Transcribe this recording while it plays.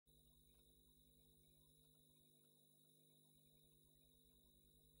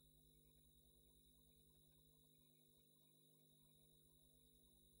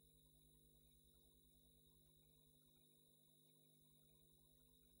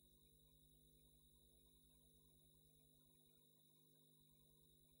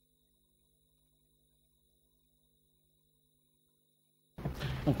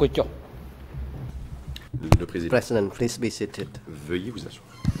question. Le président. President, please be seated. Veuillez vous asseoir.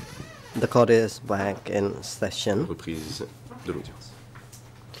 The court is back in session, Reprise de l'audience.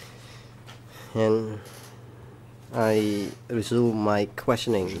 and I resume my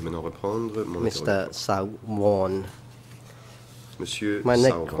questioning. Je vais maintenant reprendre mon Mr. interrogatoire. Sawon. Monsieur My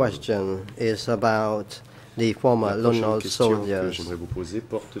next Sauron, question is about the former la Lone prochaine Nol question que soldiers j'aimerais vous poser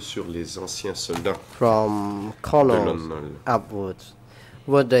porte sur les anciens soldats from de colonels Lone Nol upwards.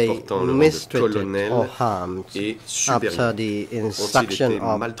 Were they portant le rang de mistreated colonel or harmed et after supérieurs. the Ont-ils instruction été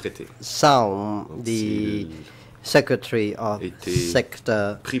of maltraités? Saum, the Ont-ils secretary of été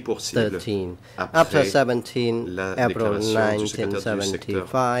Sector pris pour cible 13? après After 17 la April déclaration du secrétaire du secteur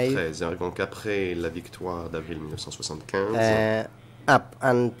 1975, 13. Donc après la victoire d'avril 1975, up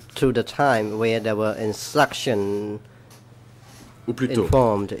unto the time where there were instructions ou plutôt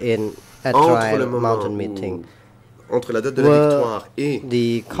informed in a entre le trial moment mountain meeting, entre la date de la were victoire et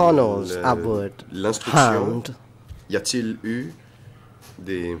the colonels upward l'instruction, harmed? y a-t-il eu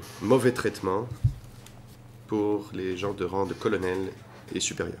des mauvais traitements pour les gens de rang de colonel et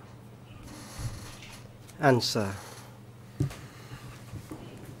supérieur? Answer.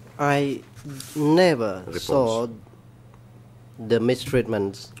 I never Réponse. saw the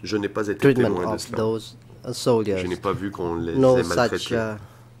mistreatment Je n'ai pas été treatment témoin de of cela. those soldiers. Je n'ai pas vu qu'on les No ait such maltraités.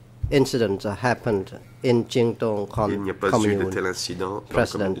 incidents happened in Jingdong Il n'y a pas eu de commune. tel incident dans la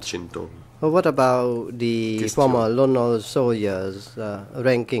President. commune de Chinton. What about the Question. former Lone Nol soldiers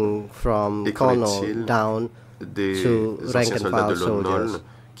ranking from Et qu'en colonel est-il down des to rank anciens and soldats de file Lone Nol soldiers?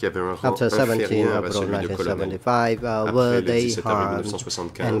 qui avaient un rang After 17 inférieur à April celui de colonel? 1975, Après were le they 17 avril harmed and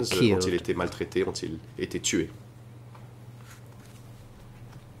 1975, ont-ils killed? été maltraités, ont-ils été tués?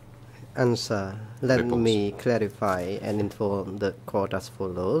 Answer. Let Réponse. me clarify and inform the court as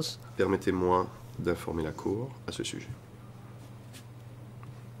follows. Permettez-moi d'informer la Cour à ce sujet.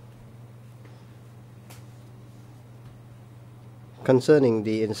 Concerning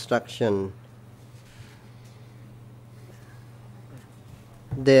the instruction,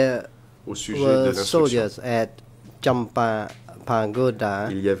 there Au sujet de were l'instruction, soldiers at Champa Pagoda,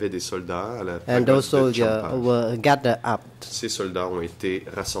 il y avait des soldats à la and pagode those de soldiers Champa. were gathered up. Ces soldats ont été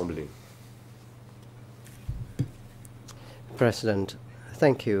rassemblés. President,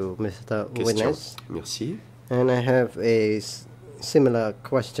 thank you, Mr. Question. Witness. Merci. And I have a similar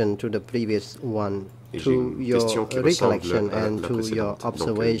question to the previous one. Et j'ai To une your question qui ressemble recollection à and la to your précédente. Donc,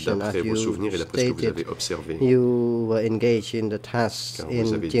 observation, d'après as vos you souvenirs et d'après ce que vous stated, avez observé, you were engaged in the task car vous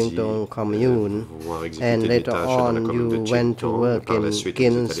in avez dit Jingdong commune, pouvoir and exécuter des later tâches dans la on commune you de went to Chinton, work par la in suite vous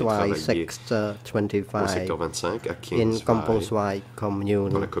êtes allé Kinswai travailler Sector au 25 secteur 25 à in Kinswai, Kampong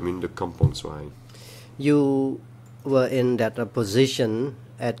dans la commune. commune de Kampong Swai. You were in that position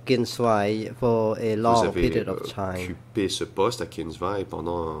at Kinswai for a Vous long avez period of time. occupé ce poste à Kinswai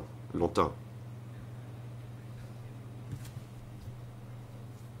pendant longtemps.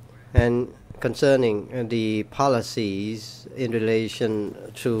 And concerning the policies in relation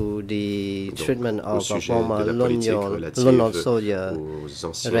to the Donc, treatment au of sujet former de la politique Lone relative Nol soldier aux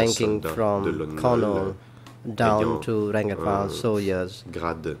anciens ranking soldats de from Lone colonel Nol down ayant to rank and file un soldiers.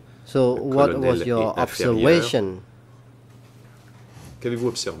 grade So de what colonel was your et inférieur. observation Qu'avez-vous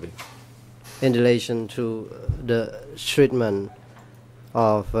observé in relation to the treatment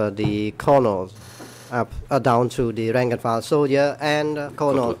of the colonels down to the rank and file soldier and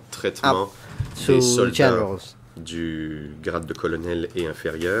quant colonel au traitement up des to soldats generals? du grade de colonel et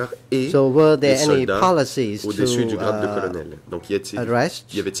inférieur et So were there des any soldats policies au-dessus du to grade de colonel. Donc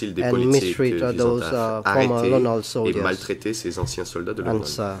arrest y avait-il des and politiques mistreat visant those à former arrêter Lone Nol et soldiers? maltraiter ces anciens soldats de Lone Nol?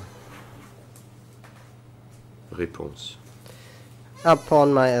 Answer. Réponse. Upon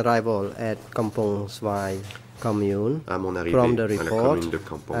my arrival at Kampong Swai commune, À mon arrivée from the à la report commune de I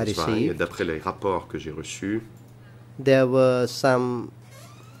Kampong Swai, received, d'après les rapports que j'ai reçus, there were some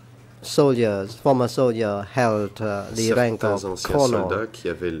soldiers, former soldiers, held the rank certains of anciens colonel. soldats qui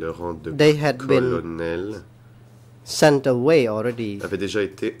avaient le rang de They had been colonel sent away already avaient déjà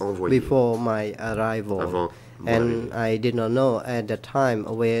été envoyés before my arrival, avant mon and arrivée. I did not know at the time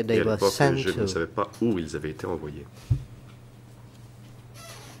where Et they à were l'époque, sent je ne to. savais pas où ils avaient été envoyés.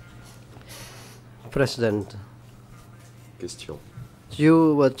 President, Question.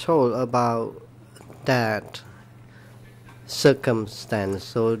 you were told about that circumstance.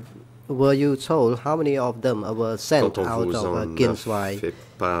 So, were you told how many of them were sent Quand on out vous of en a Kinswai fait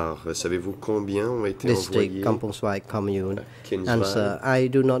part, savez-vous combien ont été district, envoyés Kampong Swai commune? Kinswai? Answer: I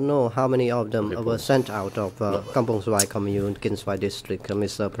do not know how many of them were Réponse. sent out of Kampong Swai commune, Kinswai district,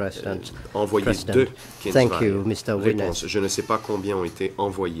 Mr. President. Envoyés President. de Kinswai? Thank you, Mr. Réponse. Witness. Je ne sais pas combien ont été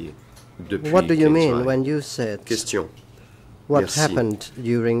envoyés depuis What do you mean Kinswai. when you said Question. when you said Question. what Merci. happened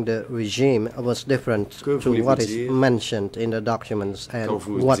during the regime was different Que to voulez-vous what is dire mentioned in the documents quand and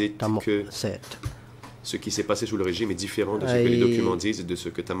vous what dites Tamok que said. ce qui s'est passé sous le régime est différent de ce que les documents disent et de ce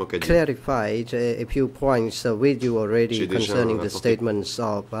que Tamok a dit? Clarified a few points with you already J'ai déjà concerning the apporté statements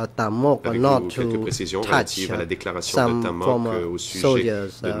of Tamok, avec not vous quelques to précisions touch relatives à la déclaration de some Tamok former au sujet soldiers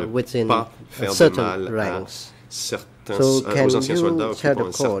de ne within pas faire de certain mal à ranks. certains, So can aux anciens you soldats tell occupant the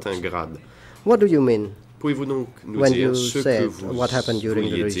un court certain grade. what do you mean Pouvez-vous donc nous when dire you ce que said vous what happened during the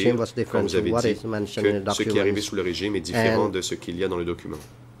vouliez regime dire was quand different vous to avez what dit is mentioned in the que ce qui est arrivé documents? sous le régime est différent And de ce qu'il y a dans le document?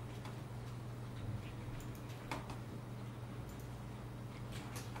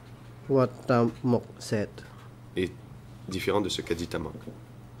 what Tamok said. Est différent de ce qu'a dit Tamok.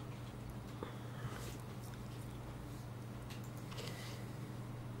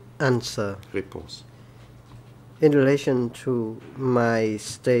 Answer. Réponse. In relation to my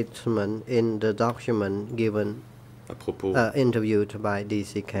statement in the document given, À propos interviewed by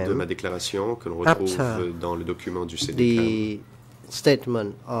DC de Camp, ma déclaration que l'on retrouve After dans le document du CDCAM, the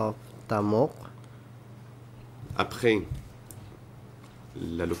statement of Tamok, après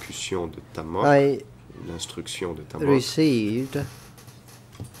l'allocution de Tamok, I l'instruction de Tamok, received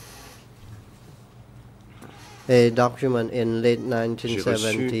a document in late un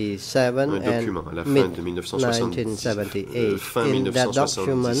 1977 and document à la fin mid de 1978. 1978. Fin In that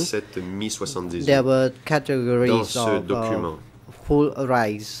document, 1977, mi-78. there were Dans categories ce of document, full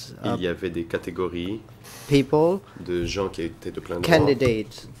rights il y avait des catégories people, de gens qui étaient de plein droit,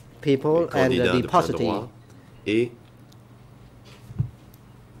 candidate people, des and candidats the de plein depositee. droit, et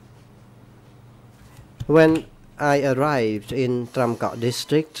When I arrived in Tramkot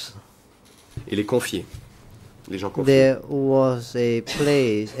district, les confiés, les gens confiés. there was a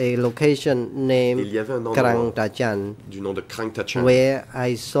place, a location Il named y avait un Krang endroit Tachan, du nom de Krang Tachan. where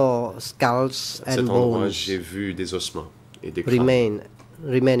I saw skulls À cet and endroit, bones j'ai vu des ossements et des crânes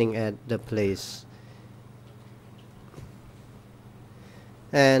remaining at the place.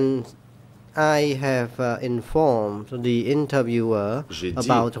 And I have informed the interviewer J'ai dit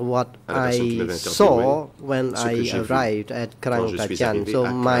about what à la personne qui I m'avait saw when ce que I j'ai vu arrived at quand Krang je suis Tachan. arrivé So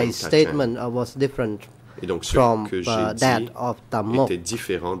à my Krang Tachan. statement was different Et donc ce from que j'ai that dit of Tamok. était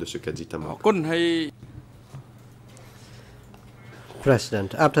différent de ce qu'a dit Tamok. President,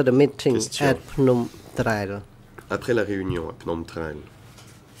 after the meeting Question. at Phnom Trail, Après la réunion à Phnom Trail,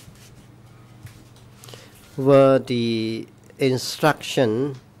 were the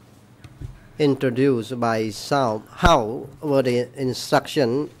instruction introduced by Saum? How were the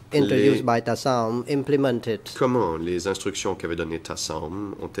instruction introduced by Tasaum implemented? comment les instructions qu'avait données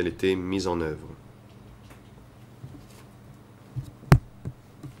Tassam ont-elles été mises en œuvre?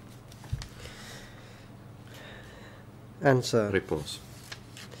 Answer. Réponse.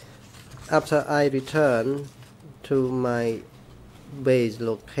 After I returned to my base Quand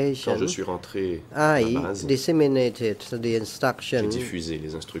location, je suis rentré à I la base, disseminated the j'ai instruction diffusé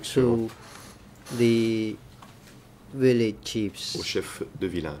les instructions to the village au chiefs. chef de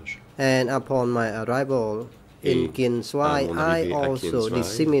village. And upon my arrival Et in Kin Swai, à mon I arrivée à also Kin Swai,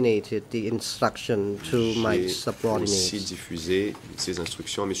 disseminated the instruction to my J'ai aussi subordinates. diffusé ces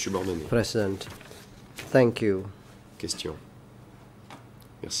instructions à mes subordonnés. President, thank you. Question.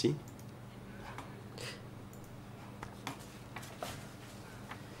 Merci.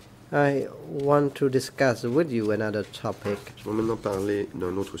 I want to discuss with you another topic Je vais maintenant parler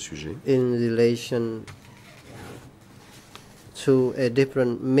d'un autre sujet in relation to a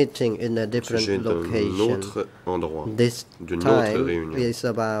different meeting in a sujet different d'un location. autre endroit, This d'une autre time réunion. it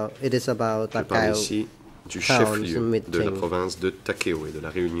is about Je parle Takeo. ici du Town's chef-lieu de la meeting. province de Takeo et de la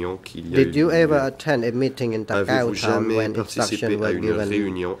réunion qu'il y a Did you eu ever lieu. attend a meeting in Takeo Avez-vous town jamais when participé instructions à were une given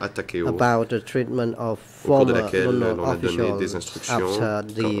réunion à Takeo about the treatment of au cours de former laquelle London l'on a donné des officials instructions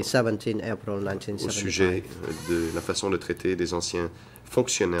after the quand- 17 April au 1975? sujet de la façon de traiter des anciens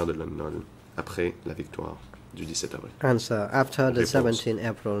fonctionnaires de London après la victoire du 17 avril? Answer. After the Réponse. 17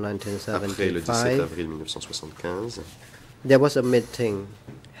 April Après le 17 1975, avril 1975, there was a meeting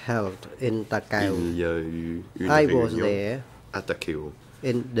held in Takeo. il y a eu une I was réunion there à Takeo.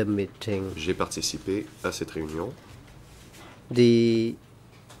 in the meeting. J'ai participé à cette réunion. The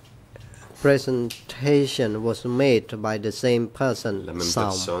presentation was made by the same person, La même Sam.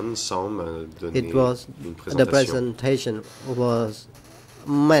 personne, Sam, a donné It was une the présentation. presentation was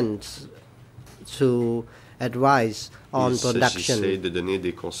meant to advise on Il s'agissait production de donner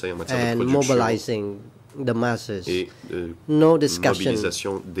des conseils en matière de and production mobilizing the masses. et de No discussion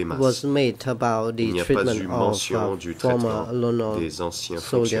mobilisation des masses. was made about Il the n'y a pas eu treatment of mention du former traitement London des anciens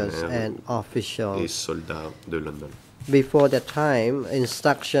soldiers fonctionnaires and et officials. soldats de London. Before that time,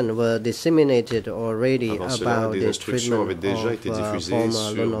 instructions were disseminated already Avant cela, about des the instructions avaient treatment déjà été of diffusées former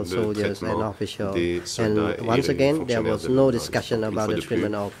sur Lunar le soldiers and traitement officials. des soldats And once et again, there fonctionnaires was de no l'ONU. discussion Une about fois the de plus,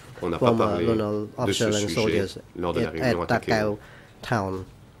 treatment of on n'a pas former parlé Lunar de ce officials and sujet soldiers lors de la réunion à at Takeo. Takao town.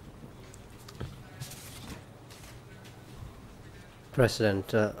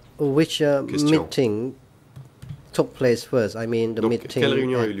 President, which Question. meeting took place first? I mean, the Donc, meeting quelle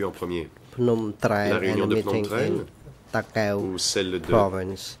réunion a eu at lieu en premier? Phnom Trail La and réunion the de Phnom meeting Trail in Takao ou celle de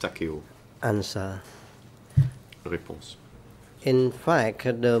province. Takeo? Answer. Réponse. In fact,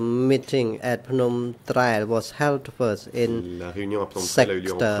 the meeting at Phnom Trail was held first in La réunion à Phnom Trail a eu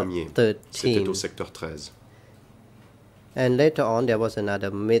lieu en Sector premier. C'était 13. au secteur 13. And later on, there was another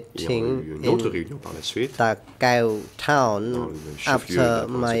Il y a eu meeting une autre in réunion par la suite. Takao Dans town le chef-lieu de la after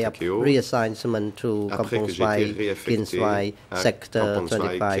province de my Takeo. reassignment to Après Kampong que j'ai été Svai, réaffecté Kinswai, à Sector Kampong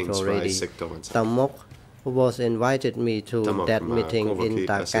Svai, 25 Kinswai, already. secteur 25. Tamok was invited me to Tamok that m'a meeting in convoqué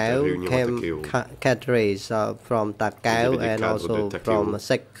à cette Takao. réunion à Takeo. Cadres from Il y Takao avait des and cadres also de Takeo from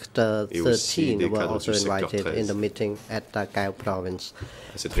Sector et aussi 13 des were cadres also du secteur invited in 13. the meeting at Takao province.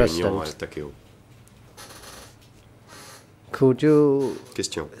 À cette réunion à President, Takeo. could you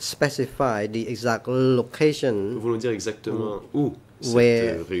Question. specify the exact location Pouvons-nous dire exactement où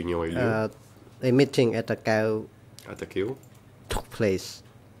where cette réunion a eu lieu a meeting at Takao à Takeo? took place?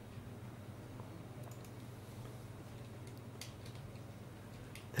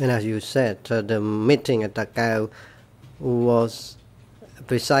 And as you said, the meeting at Takao was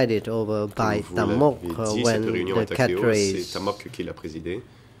presided over by Comme vous Tamok l'avez dit, when cette réunion the à Takeo, c'est cadres Tamok qui l'a présidée,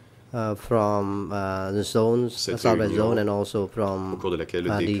 from the zones, Cette southwest réunion, zone, and also au from cours de laquelle des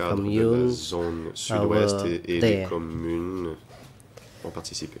the cadres de la communes zone sud-ouest were et les there. communes ont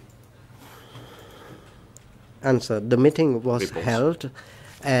participé. Answer. The meeting was Réponse. held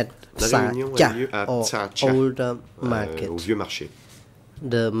at La réunion a eu lieu Sacha à or Tsacha, older market. au vieux marché.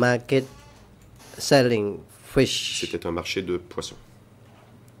 The market selling fish. C'était un marché de poissons.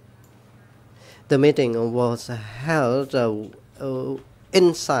 The meeting was held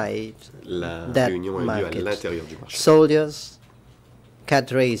inside La that réunion a eu lieu à market. l'intérieur du marché. Soldiers, Les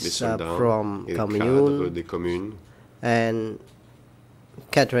cadres soldats from et cadres commune, des communes and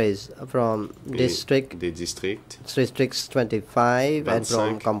cadres from et district des districts districts 25 and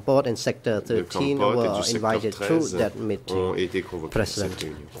from 25 Kampot and sector de 13 Kampot et were du secteur invited to 13 that ont meeting. été convoqués à cette President,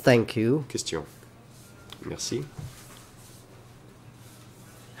 réunion. thank you. Question. Merci.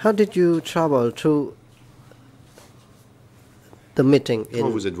 How did you travel to the meeting Comment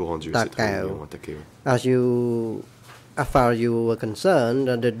in vous êtes-vous rendu à cette réunion Takao? à Takeo? As far as you were concerned,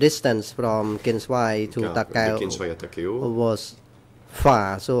 the distance from Kinswai to Car de Takao Kinswai à Takeo, was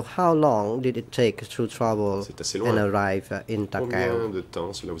far. So how long did it take to travel c'est assez and loin. arrive in Combien Takao? de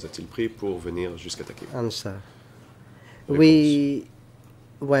temps cela vous a-t-il pris pour venir jusqu'à Takeo? Answer. Réponse. We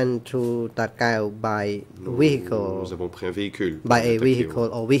went to Takao by vehicle, Nous avons pris un véhicule pour by aller a à Takeo, vehicle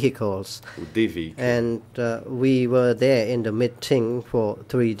or vehicles, ou des véhicules. and we were there in the meeting for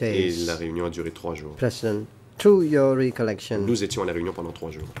 3 Et days. la réunion a duré 3 jours. President, through your recollection, Nous étions à la réunion pendant 3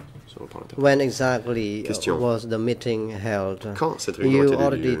 jours. Selon le parlementaire. when exactly Question. was the meeting held? Quand cette réunion You a-t-elle eu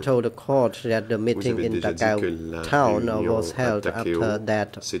already lieu? told the court that the meeting avez in déjà dit Takao que la town réunion was à held Takeo after that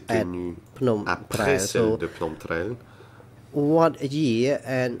s'est at tenue Phnom après Trail. celle So, de Phnom Trail. what year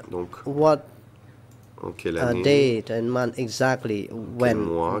and Donc, what en quelle année date and month exactly when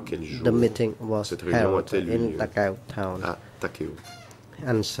mois, quel the jour meeting was cette réunion held a-t-elle eu in lieu Takao town? à Takeo?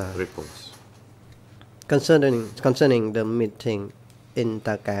 Answer. Réponse. Concerning the meeting in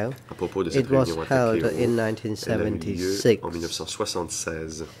Takao, À propos de cette it was réunion à held Takeo, in elle a eu lieu 1976. en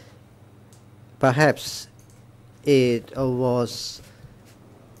 1976. Perhaps it was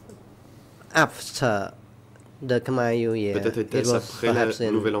after the Khmer New Year. Peut-être It était-ce was après perhaps le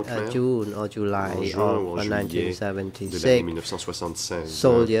in Nouvel An Khmer, June or en July juin ou en of juillet de l'année 1976. 1976.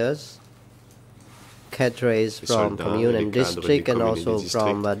 Soldiers, cadres from soldats, commune les and cadres des district, and communes et des also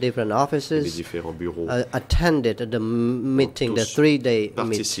from districts, different et les offices différents bureaux attended the meeting, the tous 3-day meeting.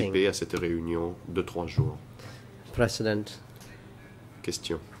 participer à cette réunion de 3 jours. President,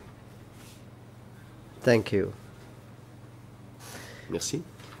 Question. thank you. Merci.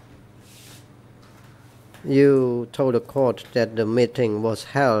 You told the court that the meeting was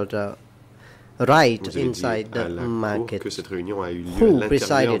held right Vous avez dit inside à the la cour market. que cette réunion a eu lieu à Who l'intérieur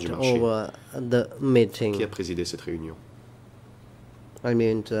presided du marché. over the Qui a meeting? présidé cette réunion? I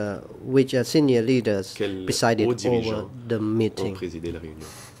mean, which senior leaders Quels presided hauts over dirigeants the ont meeting? présidé la réunion?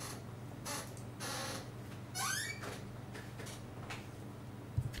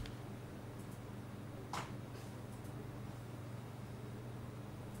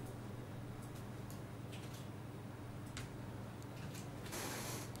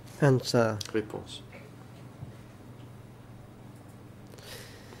 Answer. Réponse.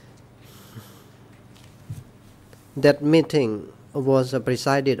 That meeting was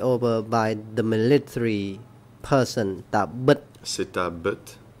presided over by the military person Tabut C'est à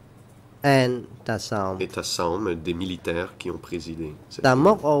But and Tassam. et Tassam, des militaires qui ont présidé cette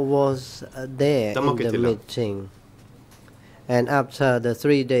Tamok réunion. was there Tamok in the était là. meeting. And after the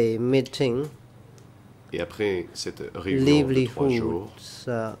 3-day meeting, Et après cette réunion de 3 jours,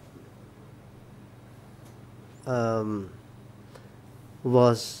 livelihoods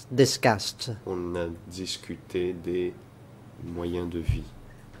was discussed. on a discuté des moyens de vie.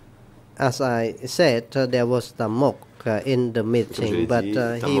 As I said, there was Tamok in the Comme je meeting, l'ai but dit,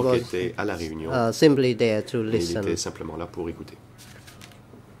 he Tamok was était à la réunion simply there to et il listen. était simplement là pour écouter.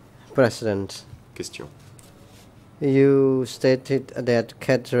 President, Question. you stated that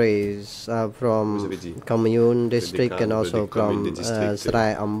cadres Vous from avez dit Commune district and cadres also des communes from des districts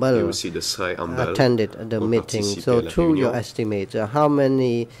Srai et Ambal aussi de Srai Ambal attended the ont meeting. participé So, à la through your réunion. estimate, how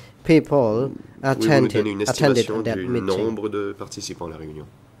many people Pouvez-vous nous donner une attended estimation that du meeting? nombre de participants à la réunion?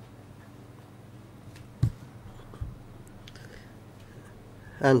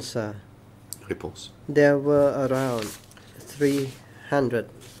 Answer. Réponse. There were around 300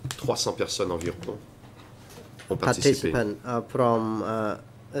 300 personnes environ ont participé. participants from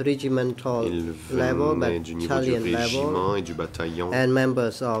regimental Ils level, venaient du niveau du battalion level, régiment et du bataillon and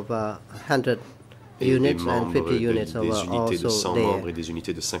members of 100 et des units and membres 50 units des were unités de 100 also membres there. et des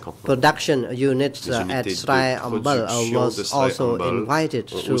unités de 50 membres. Production units Les at unités de Srai Ambal production de was Srai also Ambal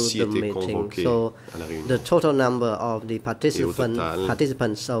invited ont to aussi the été meeting. convoqués So à la réunion. the total number of the total,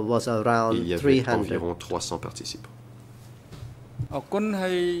 participants was Il around y avait 300. environ 300 participants. អរគុណហើ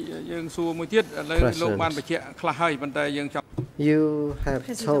យយើងសួរមួយទៀតឥឡូវលោកបានបញ្ជាក់ខ្លះហើយប៉ុន្តែយើងចង់ You have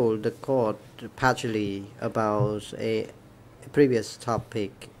President. told the court partially about a previous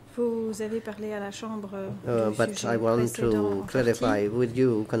topic, Vous avez parlé à la Chambre du but sujet I want précédent to en clarify partie, with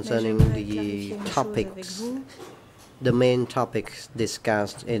you mais concerning j'aimerais the clarifier une chose avec topics, vous the main topics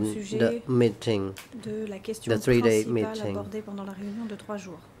discussed in sujet the meeting. de la question The 3-day principale meeting. abordée pendant la réunion de 3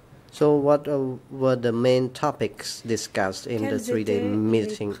 jours. So what were the main topics discussed in the Quels 3-day étaient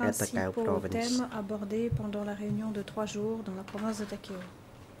meeting les at Takeo principaux province? thèmes abordés pendant la réunion de 3 jours dans la province de Takeo?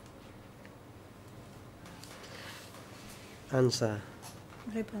 Answer.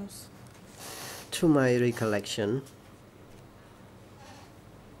 Réponse. To my recollection,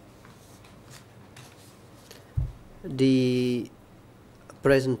 the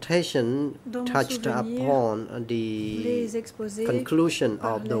presentation Dans mon touched souvenir, upon the Les exposés conclusion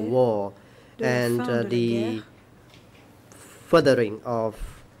of the parlaient war de la and fin de la the guerre furthering of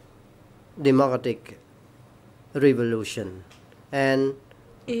democratic revolution. And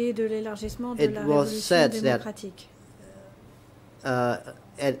et de l'élargissement de It la was révolution said that démocratique.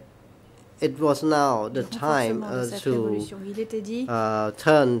 it was now the Le time renforcement de cette to révolution. Il était dit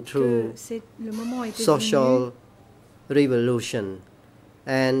turn que to le moment était social revolution,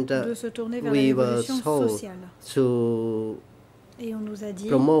 and venu de se tourner vers la we were révolution told sociale. to Et on nous a dit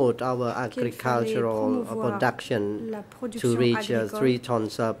promote our qu'il fallait agricultural promouvoir production la to production reach 3 agricole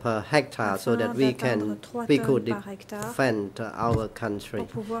tons per hectare, so that afin we d'atteindre 3 we tonnes could par hectare defend our country. pour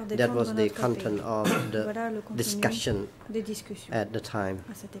pouvoir That défendre was the notre content pays. of the Voilà le contenu discussion des discussions at the time.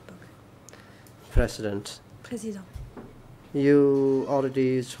 à cette époque. President, Président, you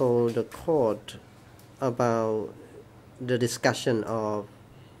already told the court about the discussion of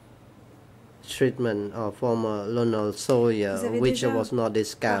treatment of former Lonol soldier, Vous avez which déjà was not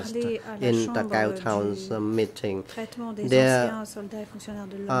discussed parlé à la in Chambre Takao Town's du meeting. traitement des There anciens soldats et fonctionnaires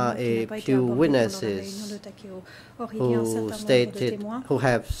de are l'ONU qui n'a a pas été few abordé pendant la witnesses réunion de Takeo. Or, il y a un certain Who nombre de stated, témoins who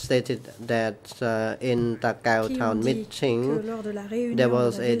have stated that in Takao qui ont Town dit meeting que lors de la réunion there dans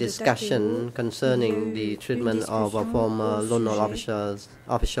was la a ville de discussion Takeo, concerning il y a eu the treatment of discussion former au Lonol sujet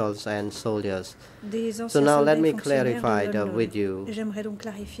officials and soldiers. des So anciens now soldats let et me fonctionnaires clarify de l'ONU. with you J'aimerais donc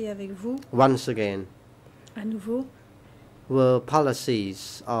clarifier avec vous, once again. à nouveau, Were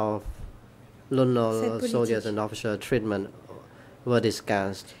policies of Lonol Cette soldiers politique. and officer treatment were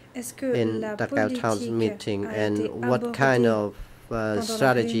discussed est-ce que in la Takao Town's politique meeting, a and été what kind abordée of pendant la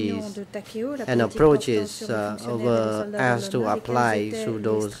strategies réunion de Takeo, la and politique approaches portant sur les fonctionnaires et les were soldats de asked to l'ONU, et apply quelles étaient to les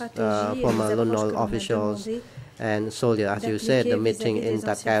those stratégies et former les approches Lonol que l'on a officials demandé and soldiers? As you said, the d'appliquer meeting vis-à-vis in des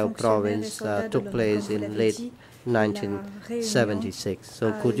anciens Takao fonctionnaires et province soldats de took l'ONU. place Comme vous in l'avez late dit, 1976. So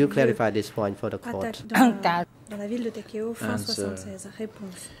a could you eu lieu clarify this point for the à court? dans la ville de Takeo fin Answer. 76.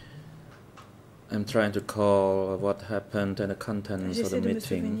 Réponse. I'm trying to call what happened and the contents of the J'essaie de me meeting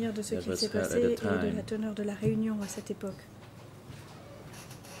souvenir de ce that qui was s'est held passé at et the de la time. teneur de la réunion à cette époque.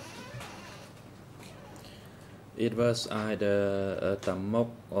 It was either Tamok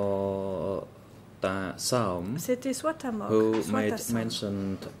or Ta Saum C'était soit Tamok, who soit made Tassam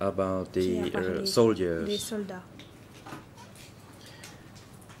mention about qui a the parlé des soldiers. soldats.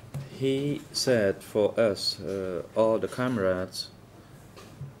 He said for us, all the comrades,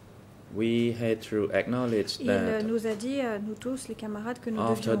 we had to acknowledge Il that nous a dit, nous tous, les camarades, que nous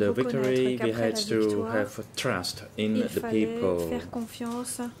after devions the reconnaître victory, we qu'après had la to victoire, have trust in il the fallait people. faire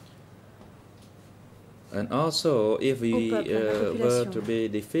confiance And also, if we au peuple, à la were population. to be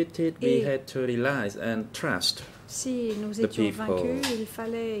defeated, we Et had to realize and trust. Si nous the étions people. vaincus, il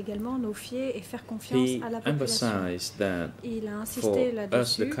fallait également nous fier et faire confiance He à la population. emphasized that Il a for insisté us, the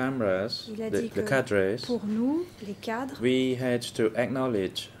là-dessus. cameras, Il a dit the que cadres, pour nous, les cadres, we had to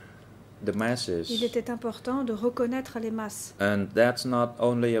acknowledge the masses. il était important de reconnaître les masses. And that's not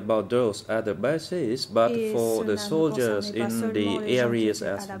only about those at the bases, but Et for cela the ne soldiers concernait pas in seulement the les gens qui areas étaient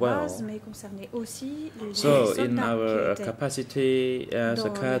à as la well. base, mais concernait aussi les So, soldats in our qui étaient capacity as a dans les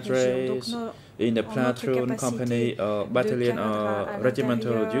régions. cadres, Donc, in the en notre platoon, capacité company, or de battalion, cadres or à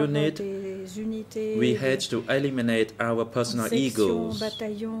regimental l'intérieur unit, des unités, we des had to eliminate our personal sections, egos.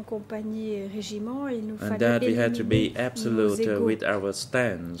 bataillons, compagnies et régiments. Et il nous And fallait that we had to be éliminer nos absolute égos. with our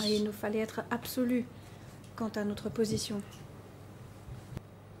stance. Et il nous fallait être absolu quant à notre position.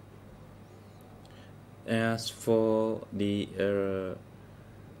 As for the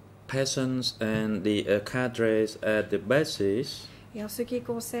peasants and the cadres at the bases, Et en ce qui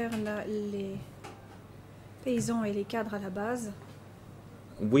concerne les paysans et les cadres à la base,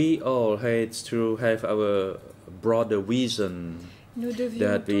 we all had to have our broader vision nous devions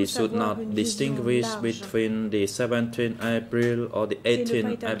that we tous should avoir not une distinguish vision large between the 17th April or the et ne pas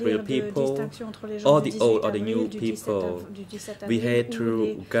 18th établir April de people distinction entre les gens or du the 18 old or the avril, new du 17 people. du 17 We avril, had ou to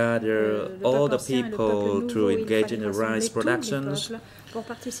le gather peuple all the ancien et le people peuple to nouveau. Il engage fallait in the rassembler rice tous les productions peuples pour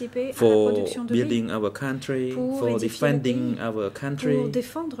participer à la for production de riz, building our country, pour for édifier le defending pays, our pour country,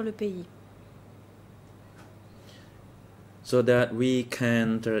 défendre le pays, so that we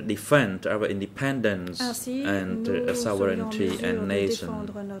can defend our independence ainsi and nous serions en sovereignty mesure and de nation.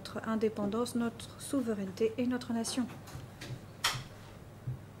 défendre notre indépendance, notre souveraineté et notre nation.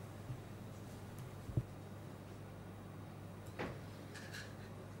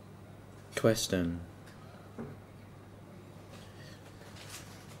 Question.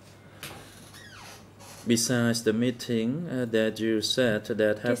 Besides the meeting that you said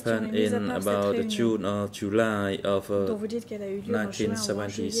that happened mis à in part cette about réunion June or July of dont vous dites qu'elle a eu lieu en juin ou en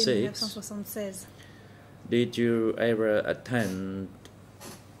juillet 1976, 1976. did you ever attend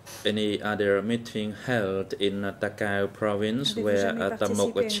any other meeting held in Takao province Avez-vous where jamais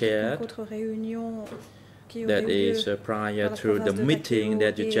Tamok participé à was une chaired? quelconque autre réunion qui aurait That eu is lieu prior dans la to the province de meeting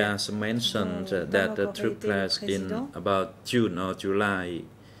Takeo that you et just mentioned dont that Tamok aurait took été place in président? about June or July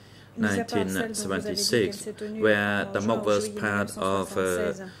Mis à part celle dont vous avez dit qu'elle 1976, s'est tenue where en Tamok juin ou was juillet part of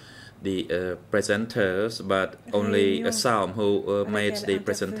 1976, the presenters, but only réunion some who à made laquelle the intervenait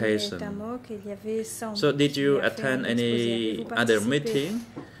presentation. Tamok, et il y avait 100 So, did qui you a fait un attend exposé. any Avez-vous other participé meeting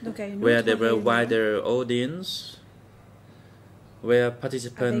donc à une where autre there were réunion wider audience, where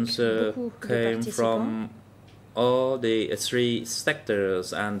participants avec beaucoup de came participants from all the three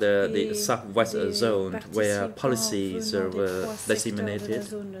sectors under the et southwest des zone where participants policies venant des were trois secteurs de la disseminated?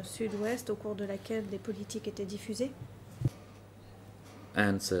 zone sud-ouest au cours de laquelle des politiques étaient diffusées?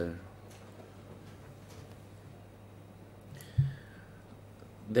 Answer.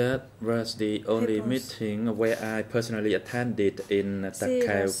 That was the only Réponse. meeting where I personally attended in C'est la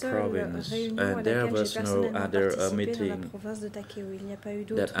Takao seule province, réunion à and there laquelle was j'ai no personnellement other participé dans la meeting province de Takeo. Il n'y a pas eu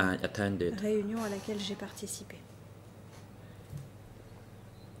that d'autre I attended. réunion à laquelle j'ai participé.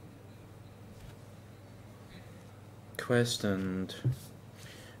 Question.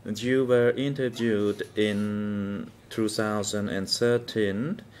 You were interviewed in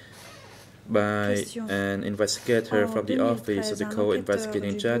 2013 by Question. an investigator En from the 2013, Office of the un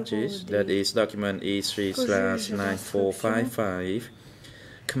Co-Investigating enquêteur du Judges, bureau that des is document E3/9455,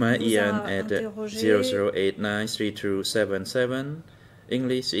 Khmer vous Ian a at interrogé. 00893277.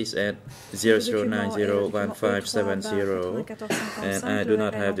 English is at Ce document est le document 0901570, E3/9455 and I de do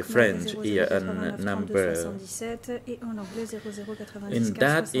not RL have the en khmer French here and 0089 number. 3277 et en anglais 0090 In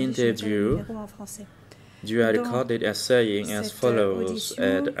that 1578 interview, numéro en français. You are Dans recorded as saying as cette follows audition,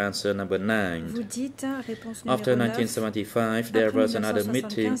 at answer number 9. Vous dites, réponse numéro After 9, 1975, there Après was another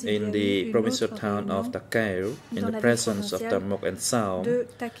meeting 1975, il y a in eu the une provincial autre town of réunion Takeo in dans the la ville presence of provinciale Tamok and Saum, de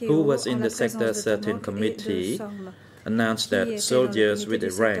Takeo who was en in la the Sector présence de 13 Tamok et de committee, Saum, announced qui that était dans le soldiers comité with du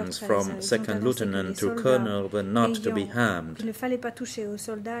the secteur ranks 13. from Ils ont second annoncé que lieutenant les to soldats colonel were not to be qu'il harmed. ne fallait pas toucher aux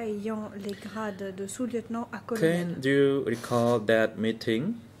soldats ayant les grades de sous-lieutenant à colonel. Can you recall that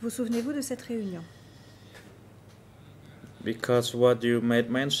meeting? Vous souvenez-vous de cette réunion? Because what you made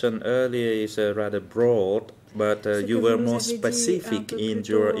mention earlier is rather broad, but you were more specific in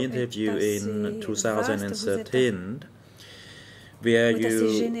your interview in 2013, where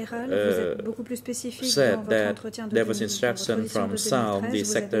you said that there was instruction from SAUM, the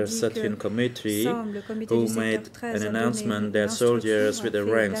Sector 13 Committee, who made an announcement that soldiers with the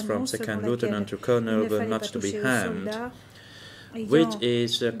ranks from second lieutenant to colonel were not to be harmed, which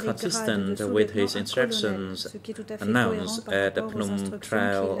is consistent with his instructions announced at the Phnom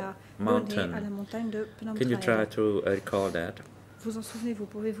Trail Mountain. Can you try to recall that? Vous en souvenez-vous?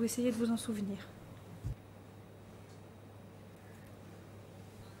 Pouvez-vous essayer de vous en souvenir?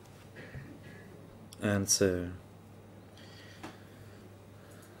 Answer.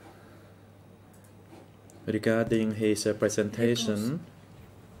 Regarding his presentation,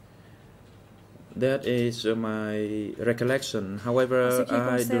 that is my recollection. However,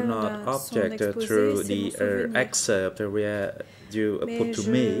 I do not object to the excerpt where you put to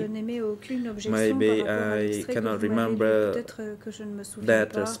me. Maybe I cannot remember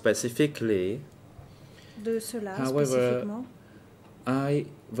that specifically. However, I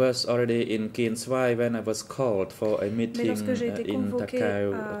was already in Kien Svai when I was called for a meeting in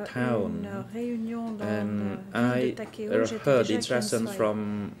Takeo town, and I heard instructions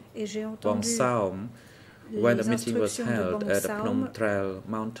from SAUM when the meeting was held at Phnom Trail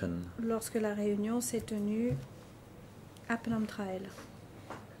Mountain. Lorsque la réunion s'est tenue à Phnom Trail.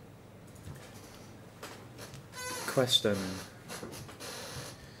 Question.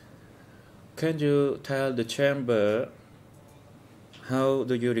 Can you tell the chamber how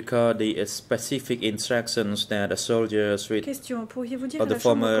do you record the specific instructions that the soldiers with of the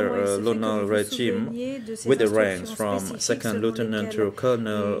former Lunal regime with the ranks from second lieutenant to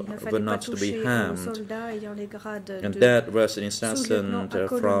colonel were not to be harmed? And that was an instruction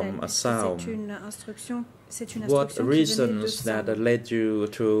from SAUM. What reasons that led you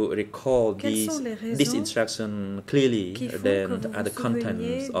to recall this instruction clearly than at the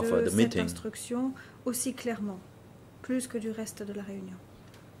contents of the meeting? Plus que du reste de la réunion.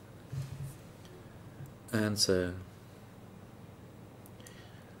 Answer.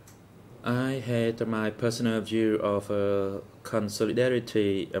 I had my personal view of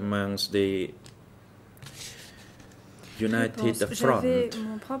consolidarity amongst the United Front.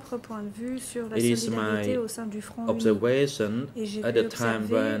 Mon propre point de vue sur la solidarité au sein du Front uni. Observation at the time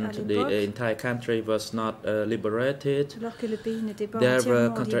when the entire country was not liberated, there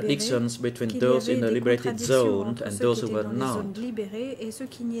were contradictions between those in the liberated zone and those who were not.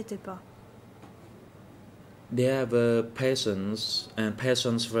 There were peasants, and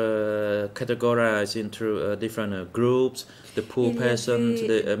peasants were categorized into different groups: the poor peasants,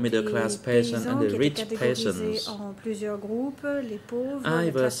 the middle-class peasants, and the rich peasants.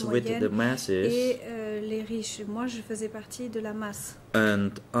 I was with the masses,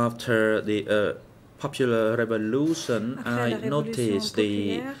 and after the popular revolution, I noticed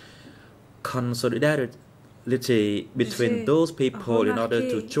the consolidarity between those people in order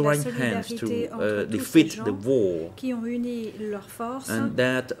to join hands to defeat the war, and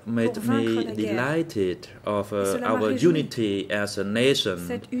that made me delighted of our unity as a nation,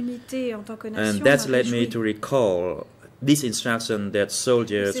 and that led me to recall this instruction that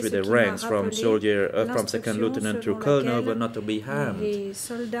soldiers with the ranks from second lieutenant to colonel were not to be harmed,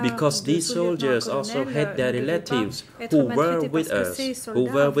 because these soldiers also had their relatives who were with us, who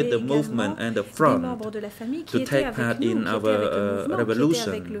were with the movement and the front to take part in our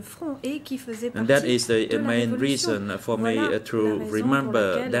revolution. And that is the main reason for me to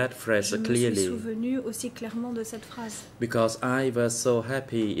remember that phrase clearly, because I was so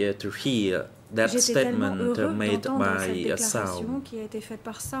happy to hear that statement made by SAUM.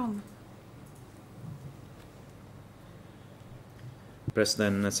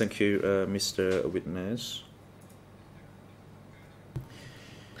 President, thank you, Mr. Witness.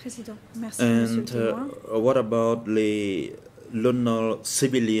 And what about the Lunal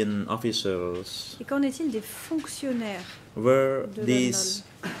civilian officers? Et qu'en est-il des fonctionnaires? Were these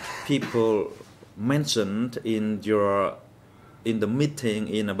people mentioned in the meeting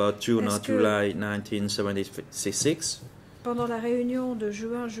in about June or July 1976? Pendant la réunion de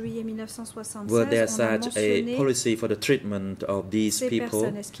juin-juillet 1976, were there such a policy for the treatment of these people?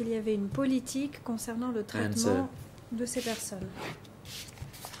 Est-ce qu'il y avait une politique concernant le traitement de ces personnes?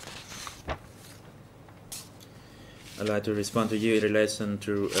 I'd like to respond to you in relation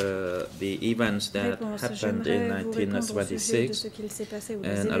to the events that happened in 1926,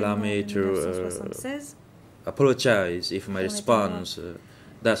 and allow me to apologize if my response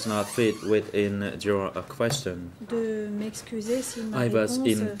does not fit within your question. De m'excuser si ma I was réponse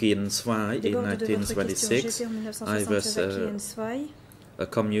in Kien Svai in déborde de votre question. 1926. J'étais en I 1976 was à Kien Svai. a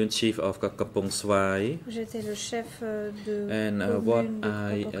commune chief of Kampong Svai. J'étais le chef de And what commune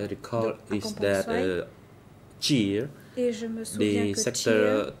I de recall à is Kampong that Svai. Cheer, Et je me souviens the que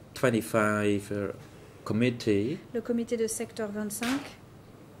Sector 25 committee, le comité de secteur 25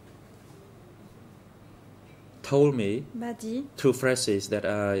 told me m'a dit two phrases that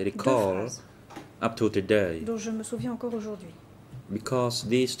I deux recall phrases up to today. dont je me souviens encore aujourd'hui. Because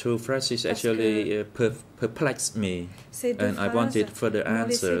these two phrases Parce actually perplexed me, Ces deux and I phrases wanted further m'ont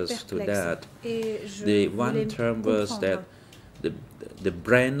laissé answers to perplexe. that. Et je The voulais one term was comprendre. that the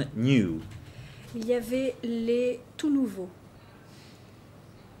brand new, Il y avait les tout nouveaux.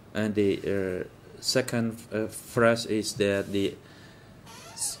 and the second phrase is that the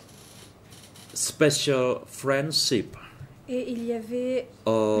special friendship Et il y avait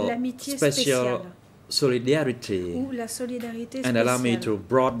or l'amitié special spéciale solidarity. ou la solidarité And allow me spéciale. to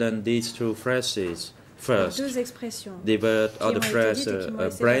broaden these two phrases. First, Deux expressions the word qui or ont the été phrase dites et qui m'ont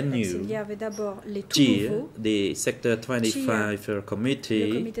laissé brand perplexe. new. Il y avait d'abord les tout Cheer, nouveaux, the Sector 25 le committee,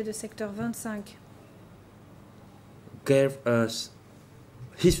 comité de secteur 25 gave us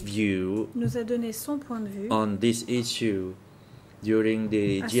his view nous a donné son point de vue on this issue during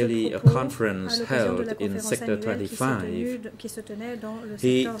the à ce yearly propos à conference l'occasion de la held in conférence Sector annuelle 25. qui se tenait dans le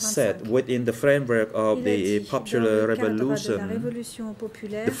He secteur 25. said, within the framework of Il a the dit, popular dans le cadre de la revolution, révolution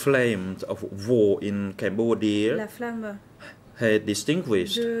populaire, the flames of war in Cambodia la flamme had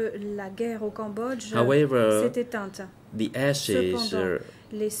distinguished. de la guerre au Cambodge However, s'est éteinte. the ashes Cependant,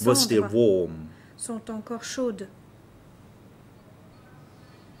 les were still cendres warm. sont encore chaudes.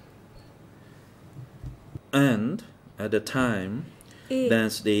 And at the time, Et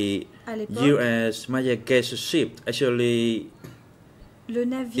that's the à l'époque, U.S. Mayaguez ship actually le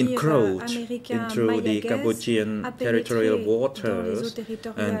navire encroached américain into the Mayaguez Cambodian a territorial pénétré dans les eaux waters,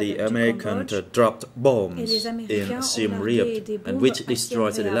 territoriales and the du Americans Cambodge, dropped bombs et les Américains in ont Siem largué Reap, des and bombes which à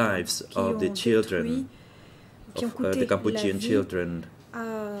destroyed the Siem Reap lives qui of ont the children, qui ont of coûté the Cambodian la vie children.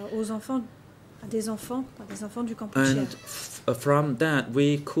 aux enfants, à des enfants du Cambodge. And from that,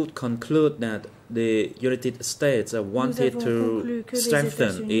 we could conclude that the United States wanted avons to conclu que les strengthen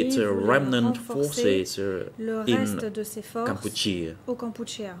États-Unis its voulaient remnant renforcer forces le in reste de ses forces Cambodia. au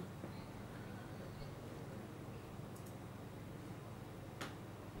Kampuchea.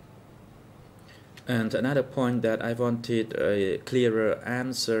 And another point that I wanted a clearer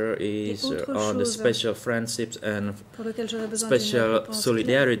answer is autre on the chose special friendships and Pour lequel j'aurais besoin Special d'une réponse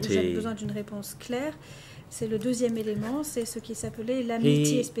solidarity. claire, j'ai besoin d'une réponse claire. C'est le deuxième élément, c'est ce qui s'appelait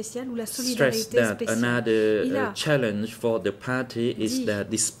l'amitié He spéciale ou la stressed solidarité that spéciale. another Il a challenge for the party is dit that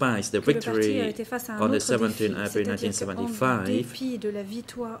despite the Que le parti a victory été face à un on the autre 17th défi, April c'est-à-dire qu'en 1975, dépit de la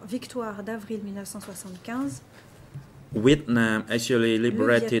victoire d'avril 1975, Vietnam actually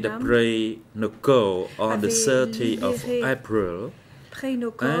liberated Vietnam Prey Noko on the avait 30th of libéré April,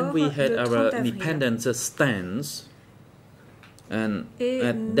 Prey-Nokor and we had le 30 our avril. independence stance. And Et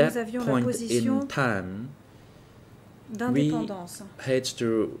at nous that avions la point position in time, d'indépendance. had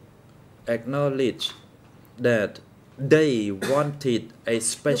to acknowledge that they wanted a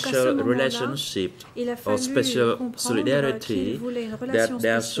special moment-là, relationship Il a or fallu special comprendre solidarity, qu'il voulait une relation that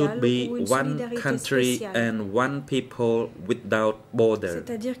there spéciale should be ou une one solidarité country spéciale. and one people without border.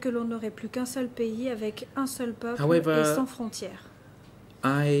 C'est-à-dire que l'on n'aurait plus qu'un seul pays avec un seul peuple However, et sans frontières.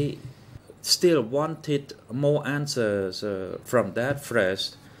 I still wanted more answers from that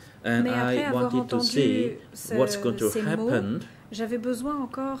phrase, and Mais après I avoir wanted to entendu see what's going to ces mots, happen. J'avais besoin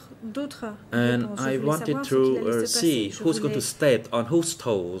encore d'autres And réponses. I Je voulais wanted savoir ce qu'il allait to se see passer. Je who's going to voulais step on whose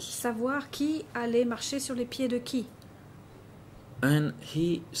toes. savoir qui allait marcher sur les pieds de qui. And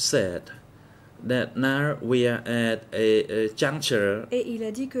he said that now we are at a juncture Et il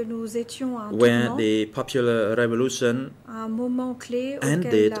a dit que nous étions à un where tournant, the popular revolution à un moment clé auquel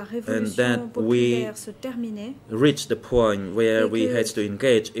ended, la and révolution that populaire se terminait. reached the point where Et we que had to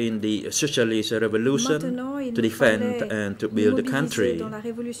engage in the socialist revolution Maintenant, il to nous defend fallait and to nous build the mobiliser country. dans la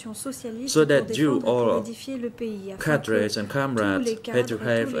révolution socialiste So that pour you défendre et pour all édifier le pays, afin Cadres que and comrades les had to cadres,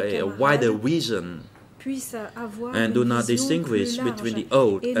 have tous les a camarades wider vision puissent avoir and une do not vision distinguish plus large between the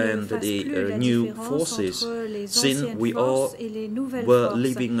old et ne and fassent the plus la new différence forces, entre les since anciennes we all forces et les nouvelles were forces,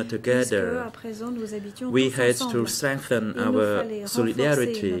 living puisque together. à présent nous habitions We tous had ensemble. to strengthen Il nous our fallait renforcer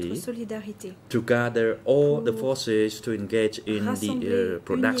solidarity notre solidarité, to gather all the pour forces to engage in rassembler, the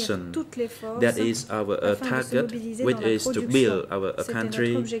production. unir toutes les forces That is our afin de se target, mobiliser which dans la is to production. build our C'était country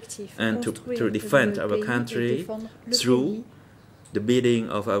notre objectif, and to construire defend le our pays et country défendre le through pays the building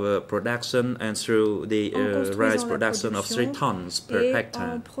of our production and through the rice production of 3 tons per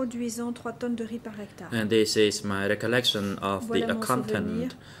hectare. En produisant 3 tonnes de riz par hectare. And this is my recollection of Voilà the mon content souvenir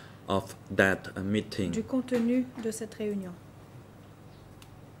of that meeting. du contenu de cette réunion.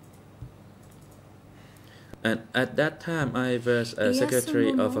 And at that time, I was a Et à ce secretary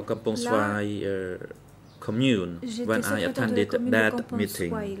of a moment-là, Kampong Swai commune when I J'étais secrétaire de la attended commune de that Kampong meeting.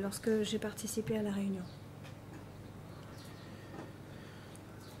 Swai lorsque j'ai participé à la réunion.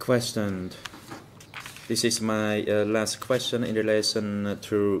 Question. This is my last question in relation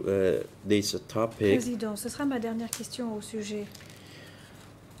to this topic. Président, ce sera ma dernière question au sujet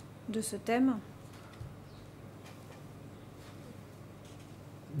de ce thème.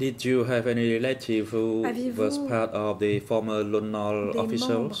 Did you have any relative who Aviez-vous was part of the former Lunol Des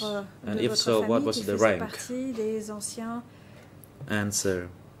officials? membres And de if votre so, what famille was qui the faisaient rank? partie des anciens Answer.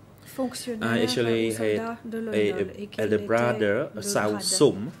 fonctionnaires I actually ou soldats had de a London et quel elder était brother, le Sao grade.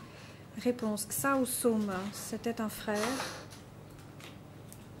 Sum, Réponse, Sao Sum, c'était un frère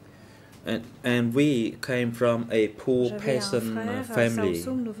and we came from a poor J'avais un peasant frère, family. Sao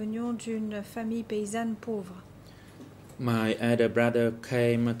Sum, nous venions d'une famille paysanne pauvre. My elder brother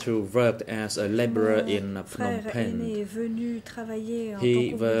came to work as a laborer in Mon Phnom frère Penh. aîné est venu travailler en tant He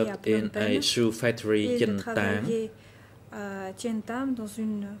qu'ouvrier à worked Phnom in a Penh shoe factory et in il Tang, travaillait à Tien Tam dans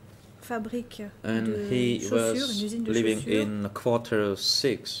une fabrique and de he chaussures, une was usine de living chaussures. in quarter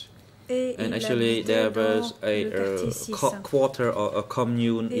 6. Et And il actually, habitait there dans was le quartier a 6. quarter or a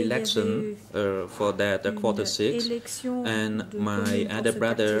commune Et il y election avait for that quarter Une 6, élection and de my commune pour elder ce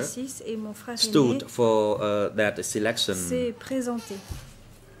brother quartier 6 et mon frère aîné stood for that selection. s'est présenté.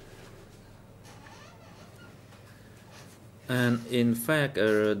 And in fact,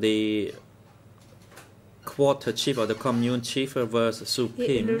 the quarter chief or the commune chief was Su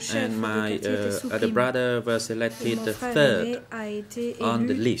Et le Pim, chef and du my quartier était Su other Pim. brother was Et elected mon frère aîné third. a été on the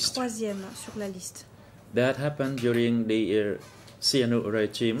élu list. 3e sur la liste. That happened during the Sihanouk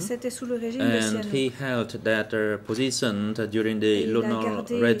regime, C'était sous le régime de and he Sihanouk. held that position during the Et il a Lunol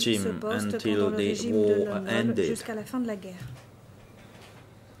gardé ce regime poste until pendant le the régime de war Lon Nol ended. jusqu'à la fin de la guerre.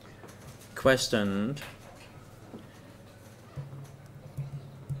 Question.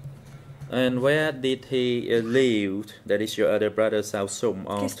 And where did he live? That is your other brother Sao Sum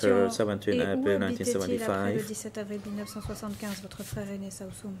after Question. 17 Et où April habitait-il après le 1975? 17 avril 1975, votre frère aîné Sao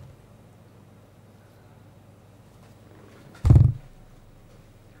Sum?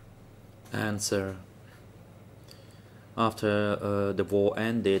 Answer. After the war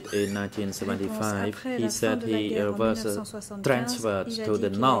ended in 1975, Après he la fin said de la he guerre en was 1975, transferred il a to dit the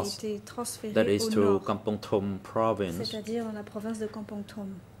qu'il a north, été transféré that is au to nord, Kampong Thom province. c'est-à-dire dans la province de Kampong Thom.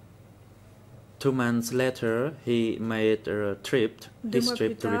 2 months later, he made a trip, 2 his mois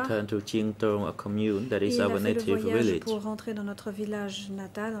trip plus to tard, return to Chingtong, a commune that is Il a our fait le native voyage village. pour rentrer dans notre village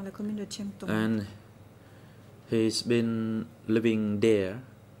natal, dans la commune de Chiengtong. And he's been living there,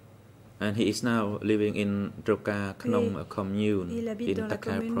 and he is now living in Troka Knong, a commune Il habite in dans la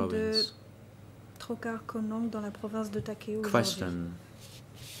Takeo commune de province. Trokar Konong, dans la province de Takeo aujourd'hui. Question.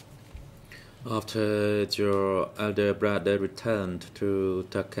 After your elder brother returned to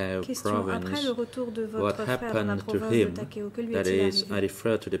Takeo Question. Après province, le retour de what votre frère dans la happened to province de him? Takeo, que lui That est-il is, I arrivé?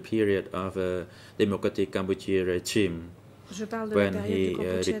 refer to the period of a democratic Cambodia regime Je parle de la when période he du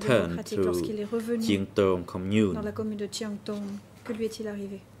Kampuchea returned démocratique to lorsqu'il est revenu Chingtong commune. dans la commune de Chiengtong. Que lui est-il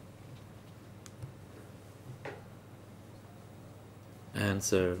arrivé?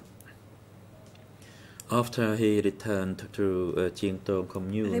 Answer. After he returned to Chingtong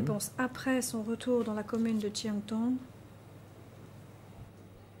commune, Réponse. Après son retour dans la commune de Chiengtong,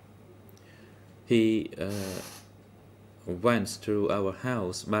 he went to our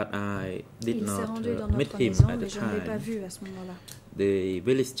house, but I did il s'est not rendu dans meet notre him maison, at mais the je ne l'ai pas time. vu à ce moment-là. The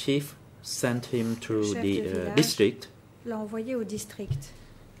village chief sent him to Le chef the de village district l'a envoyé au district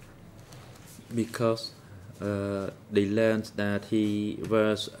because they learned that he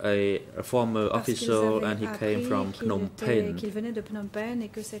was a former parce qu'ils official and avaient he came from appris Phnom Penh. qu'il venait de Phnom Penh et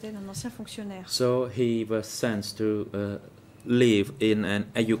que c'était un ancien fonctionnaire. So he was sent to live in an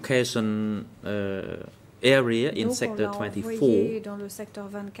education area in Donc on sector l'a 24. envoyé dans le secteur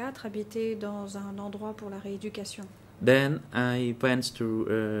 24, habiter dans un endroit pour la rééducation. Then I went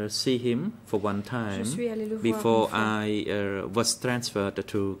to see him for one Je time suis allée le voir before une fois, I was transferred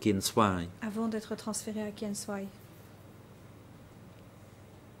to Kin Swai. avant d'être transféré à Kien Swai.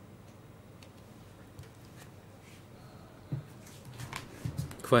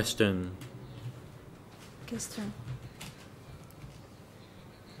 Question. Question.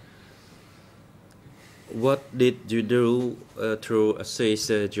 What did you do to assist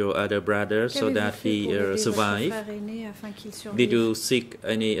your other brother so Qu'avez-vous that fait he pour aider votre survived? frère aîné afin qu'il Did you survive? seek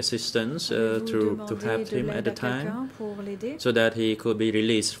any assistance Avez-vous to demandé help de him at l'aide the à time quelqu'un pour l'aider so that he could be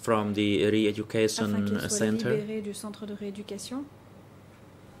released from the afin re-education qu'il soit center? libéré du centre de rééducation?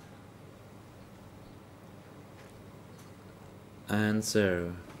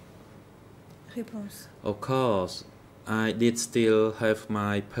 Answer. Réponse. Of course, I did still have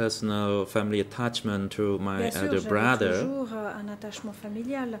my personal family attachment to my Bien sûr, elder j'avais brother. toujours un attachement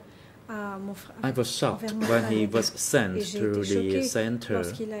familial à mon frère. I was shocked envers mon when frère he aîné. was sent Et j'ai to été the choquée center.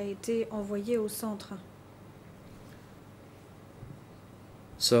 lorsqu'il a été envoyé au centre.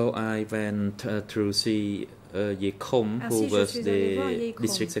 So I went to see Ye Kom, who Ainsi, je was suis allée voir the Ye Kom,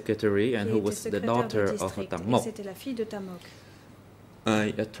 district secretary and qui who était was the secrétaire daughter du of district, et Tamok. c'était la fille de Tamok.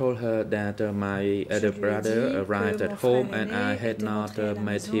 I told her that my Je elder lui ai brother dit arrived que at mon home frère and aîné I had était not rentré à la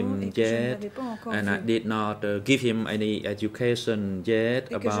met maison him et que je ne yet, l'avais pas encore and I vu. did not give him any education yet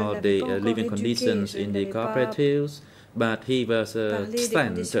Et que je ne about l'avais the pas encore living éduqué, conditions je ne in the l'avais pas cooperatives, but he was parlé des sent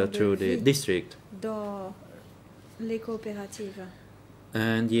conditions de to the vie district. dans les coopératives.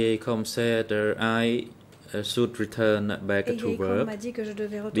 And Ye Kom said I should return back Et to Ye Kom work m'a dit que je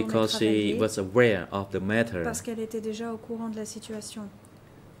devais retourner because she travailler was aware of the matter. parce qu'elle était déjà au courant de la situation.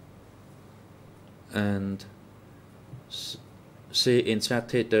 And she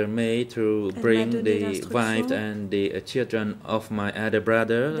instructed me to Elle m'a bring donné the l'instruction wife and the children of my elder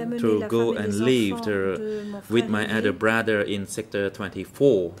brother d'amener to la go femme et and les live enfants de mon with frère my aîné elder brother in sector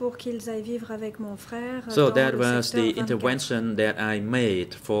 24. pour qu'ils aillent vivre avec mon frère So dans that le was secteur the 24. intervention that I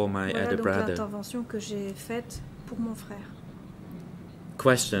made for my Voilà elder donc brother. l'intervention que j'ai faite pour mon frère.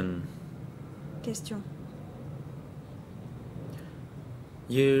 Question. Question.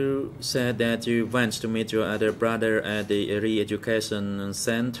 You said that you went to meet your elder brother at the re-education Vous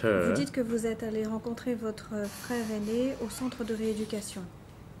center. dites que vous êtes allé rencontrer votre frère aîné au centre de rééducation.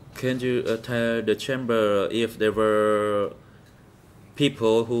 Can you tell the chamber if there were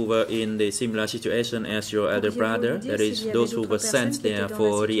people who were in the similar situation as your elder Pourriez-vous brother, nous dire that s'il is, y avait those who d'autres were personnes sent qui étaient there dans la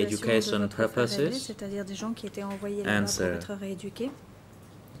for situation de re-education votre frère aîné, purposes? c'est-à-dire des gens qui étaient envoyés là-bas pour Answer. être rééduqués?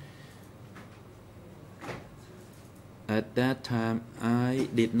 At that time, I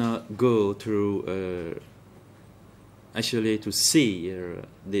did not go to actually to see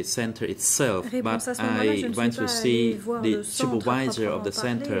the center itself, Réponse, but à ce moment-là, je I ne went suis to pas see allée voir the le centre supervisor of the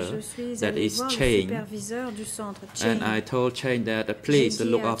proprement parlé, center je suis that allée is voir le Chang. superviseur du centre, And Chang. I told Chang that please J'ai dit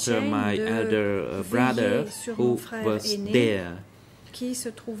look à after Chang my de elder veiller brother sur who mon frère was aîné there. qui se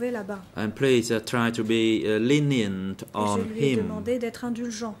trouvait là-bas. And please try to be lenient Et on je lui ai him. demandé d'être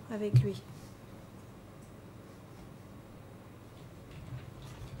indulgent avec lui.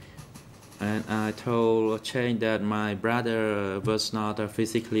 And I told Chang that my brother was not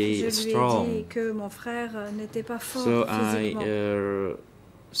physically Je lui ai strong. dit que mon frère n'était pas fort So I physiquement.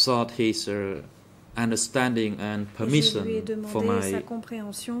 sought his understanding and Et je lui ai permission for demandé sa my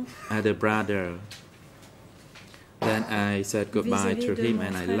compréhension other brother. Then I said goodbye vis-à-vis to de him mon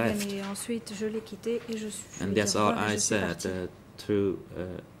and I frère left. aîné. Et ensuite, je l'ai quitté et je suis And lui ai that's dit au all revoir et I je suis said partie. to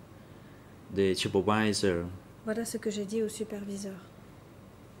the supervisor. Voilà ce que j'ai dit au superviseur.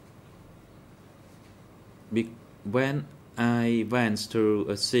 When I went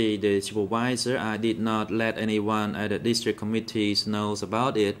to see the supervisor, I did not let anyone at the district committees knows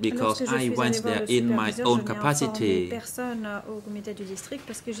about it because Lorsque je I suis allée went voir there le in my superviseur, own je n'ai informé capacity. personne au comité du district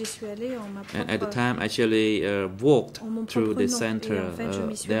parce que j'y suis allée en ma And at the propre... time, actually walked En mon through propre the nom. center. Et en fait, je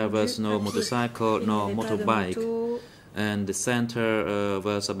m'y suis There rendue was no à pied. motorcycle, Il n'y no avait pas de motorbike, moto, and the center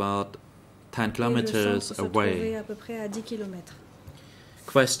was about 10 et le kilometers centre se trouvait away. à peu près à 10 km.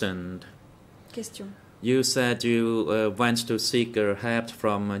 Question. Question. You said you went to seek help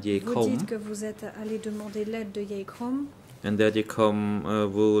from Ye Vous Kom, dites que vous êtes allé demander l'aide de Ye Kom and that Ye Kom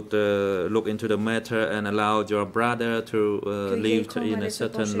would look into the matter and allow your brother to que Ye live Kom in a allait se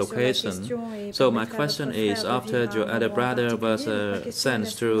certain pencher sur la location. question et So my permettre à question votre is, frère de after vivre à your un other endroit brother was particulier, ma question est sent la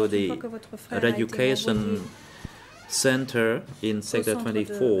to suivante. Une fois the que votre frère a été education envoyé center in sector centre de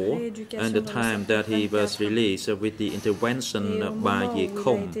 24, rééducation and the dans le time secteur that he was 24. released with the Et intervention au by moment Ye où il a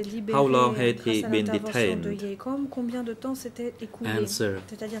Kom, été libéré how long had grâce he à been l'intervention de detained? Ye Kom, combien de temps s'était écoulé? Answer.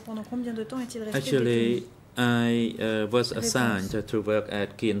 C'est-à-dire pendant combien de temps est-il resté Actually, détenu? I was Réponse. assigned to work at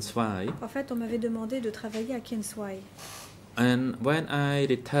Kinswai, En fait, on m'avait demandé de travailler à Kinswai. and when I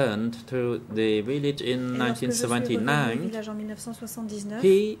returned to the village in Et lorsque je suis revenue au 1979, village en 1979,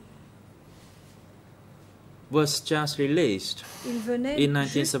 he was just released il venait in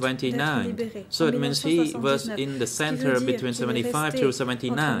juste d'être 1979. libéré. So En it means he was 1979. in the Ce qui veut center dire between qu'il est 75 resté to entre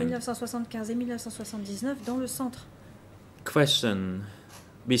 79. 1975 et 1979 dans le centre. Question.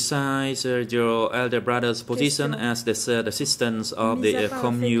 Besides your elder brother's position as the third assistant of the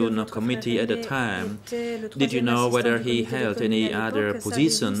commune committee at the time, did you know whether he held any other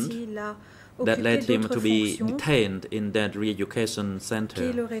position that led him to be detained in that re-education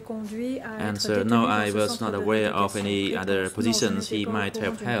center? Answer: no, I was not aware of any other positions he might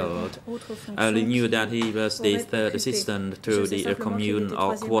have held. I only knew that he was the third assistant to the commune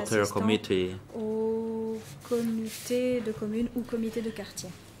or quarter committee.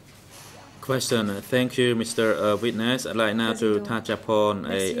 Question. Thank you, Mr. Witness. I'd like now to touch upon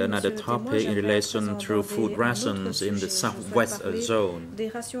another topic in relation to food rations in the southwest zone.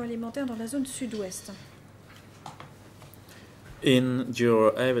 In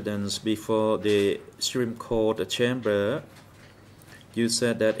your evidence before the Supreme Court chamber, you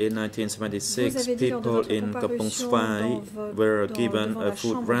said that in 1976, people in Kampong Svai were given a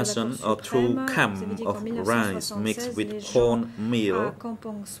food ration of 2 cam of rice mixed with cornmeal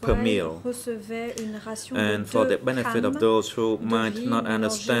per meal. And for the benefit of those who might not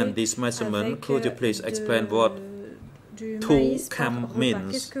understand this measurement, could you please explain what 2 cam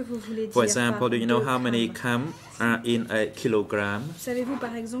means? For example, do you know how many cam are in a kilogram? Savez-vous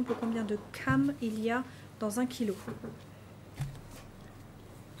par exemple combien de cam il y a dans un kilo?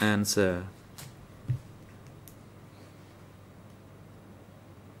 Answer.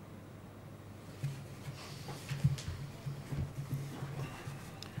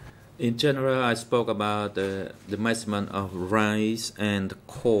 In general, I spoke about the measurement of rice and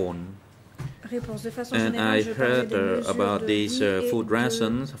corn. And I heard about these food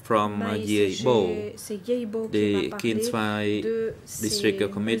rations from Yebo, the Kien Svai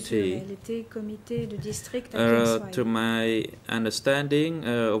District Committee. To my understanding,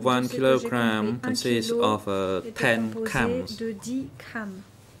 1 kilogram consists of 10 cams.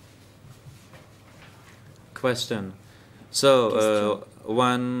 Question. So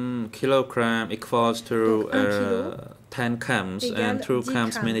 1 kilogram equals to 10 cams, and 2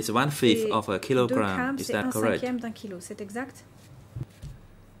 cams means 1/5 of a kilogram. Is that correct? C'est exact?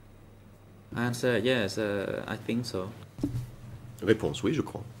 Answer: yes, I think so. Réponse: oui, je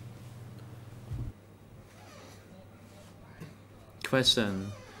crois.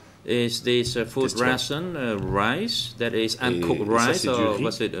 Question: is this food ration rice, that is uncooked rice, or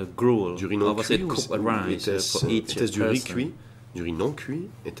was it a gruel, or was it cooked rice for each person? Était-ce du riz cuit, du riz non cuit?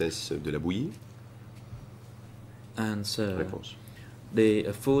 Était-ce de la bouillie? Answer. Réponse.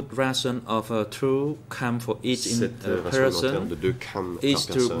 The food ration of 2 cam for each person is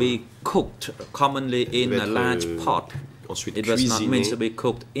to be cooked commonly in a large pot. It was not meant to be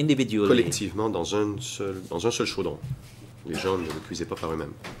cooked individually. Collectivement dans un seul chaudron. Les gens ne le cuisaient pas par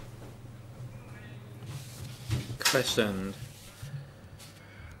eux-mêmes. Question.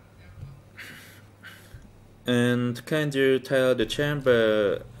 And can you tell the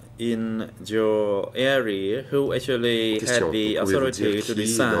chamber in your area who actually had the authority to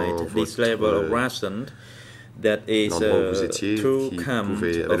decide this level of ration, that is 2 cam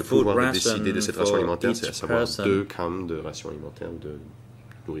of food ration for each person? 2 cam de ration alimentaire de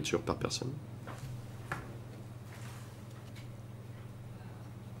nourriture par personne.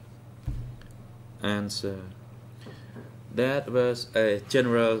 Answer. That was a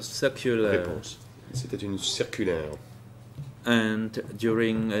general circular. Réponse. C'était une circulaire. And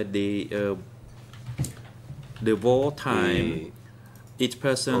during the war time, each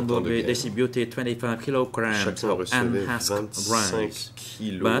person will be distributed 25 kilograms of unhusked rice.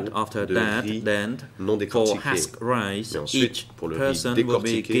 But after that, then for husked rice, each person will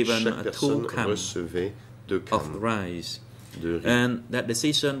be given 2 cams of rice. And that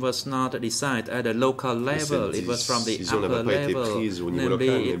decision was not decided at a local level, it was from the upper level,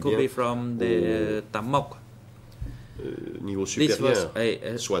 namely it could be from the Tamok. This was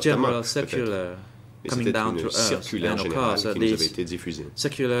a general circular coming down to us, and of course this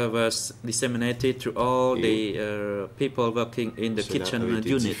circular was disseminated to all the people working in the kitchen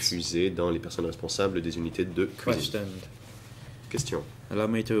units. Diffusé dans les personnes responsables des unités de cuisine. Question. Allow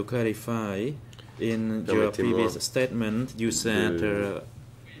me to clarify. In your previous statement, you said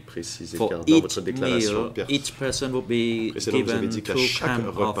for each meal, each person will be given 2 cans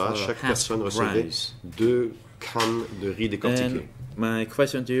of husked rice. 2 cans de riz décortiqué. And my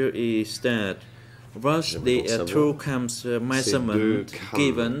question to you is that was the 2 cans measurement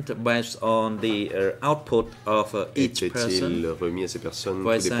given based on the output of each person?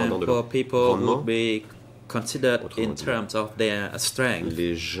 For example, people would be considered in terms of their strength,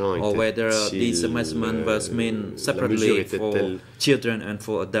 or whether this measurement was made separately for children and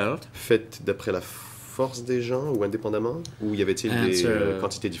for adults? Faites d'après la force des gens ou indépendamment, ou y avait-il des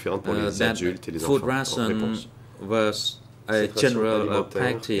quantités différentes pour les adultes et les enfants? Food ration was a Cette ration general alimentaire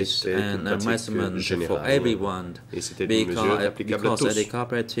practice était and une a pratique measurement for générale. everyone Et c'était une mesure applicable à because at tous. the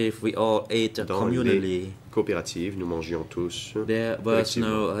cooperative we all ate Dans communally. les coopératives, nous mangions tous There was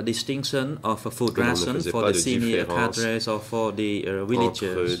collectivement. no distinction of a food Et l'on ne ration faisait for pas the de senior différence cadres or for the entre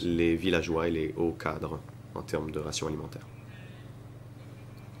villagers. les villageois et les hauts cadres en termes de ration alimentaire.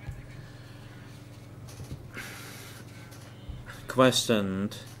 Question.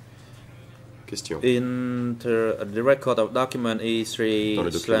 Question. In the record of document Dans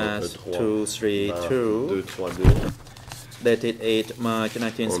le document E3/232, 232, dated 8 March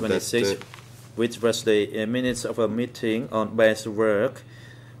 1976, which was the minutes of a meeting on best work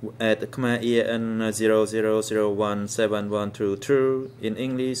at Khmer EN 00017122, in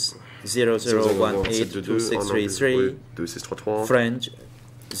English 00182633, 2633, French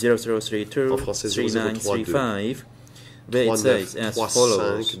 0032 en français 3935, where it says as follows.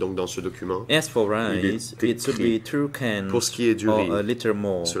 3935, donc dans ce document, As for il est rice, it should be écrit, 2 cans pour ce qui est du or riz, a little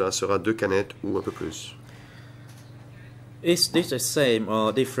more. cela sera 2 canettes ou un peu plus. Is this the same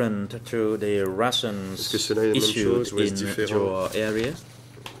or different to the rations Est-ce que cela est la même issued chose ou est-ce in différent? your area?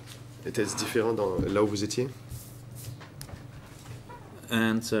 Était-ce différent là où vous étiez?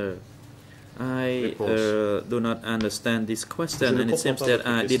 Answer. I Réponse. do not understand this question, Je ne and it seems comprends pas that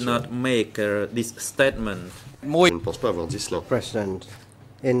votre I did question. not make this statement. Je ne pense pas avoir dit cela. President,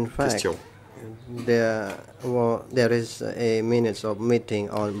 in fact, Question. there is a minutes of meeting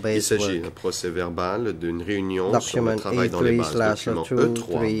on Il base s'agit work. d'un procès verbal d'une réunion sur le Document travail dans les bases. Document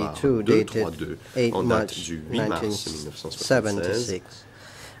E3/232 E3/232 dated en 8 date March du 8 mars 1976. 1976.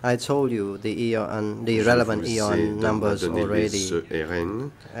 I told you the EON, the Je relevant vous ai EON numbers donné les already,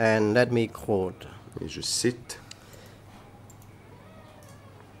 ERN and let me quote. et je cite.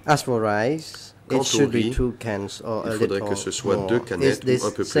 As for rice, Quant it should au be riz, 2 cans or a Il faudrait little que ce soit more. 2 Is canettes this ou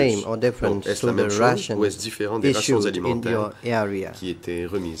un peu same plus. or different Donc, est-ce to la même the chose ration ou est-ce différent des rations issued in alimentaires your area? qui étaient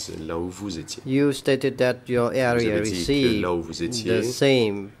remises là où vous étiez? You stated that your Vous area avez dit que received là où vous the étiez,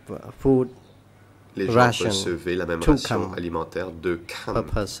 same food les gens ration recevaient la même to ration come alimentaire de per CAM.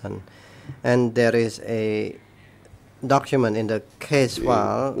 person, and there is a document in the case Et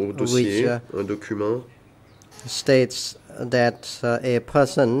file au which dossier, un document states that a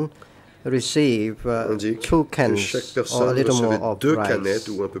person receive indique 2 que cans chaque or a personne little more recevait of 2 rice. canettes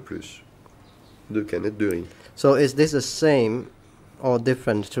ou un peu plus. 2 canettes de riz. So is this the same or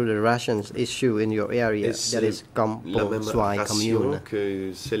different to the rations issued in your area? Est-ce That is la même Kampong Swai ration commune.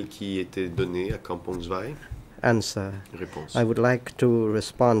 que celle qui était donnée à Kampong Svai? Answer. Réponse. I would like to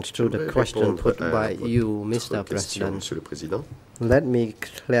respond to the J'aimerais question répondre put à by votre you, Mr. question, President. Monsieur le Président. Let me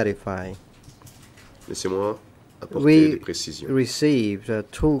clarify. Laissez-moi apporter We des précisions. received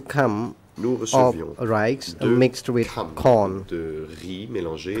 2 cans Nous of recevions rice 2 mixed with grammes corn de riz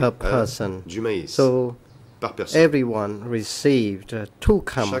mélangé per à person. du maïs So par personne. everyone received 2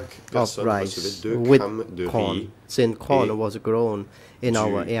 cans Chaque of personne rice recevait 2 with grammes de corn, riz since corn et was grown in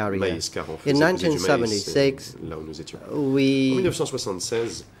our du area. maïs, car on In faisait pousser du maïs 1976, là où nous étions. En we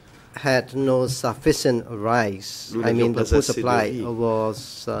 1976, had no sufficient rice. Nous I n'avions mean, the pas food assez de supply riz.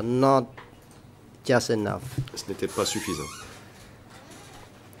 was not just enough. ce n'était pas suffisant.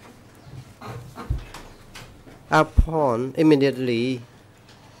 Immediately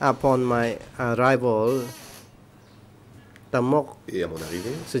upon my arrival, Tamok Et à mon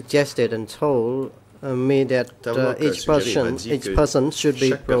arrivée, suggested and told me that Tamok a each suggéré, il m'a dit each que person should be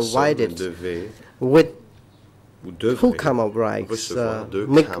chaque personne provided devait with ou 2 devrait cans of rice recevoir 2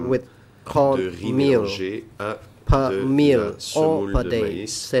 mixed grammes with de corn riz meal mélangé à per de meal la or semoule per de day, maïs,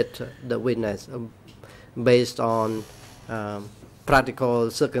 said the witness, based on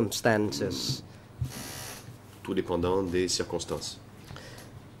practical circumstances. tout dépendant des circonstances.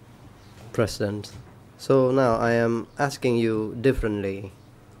 President. So now I am asking you differently.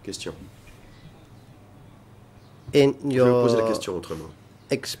 Question. In Je vais vous poser la your question autrement.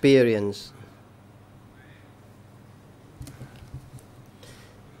 experience,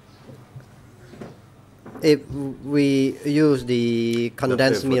 if we use the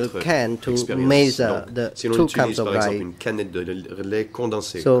condensed D'après milk votre can to expérience, measure donc, the si l'on 2 utilise cans of par exemple rice, une canette de lait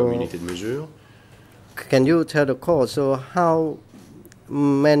condensé So- comme unité de mesure, can you tell the court so how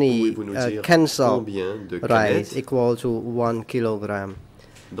many pouvez-vous nous dire cans of combien de rice canettes equal to 1 kilogram?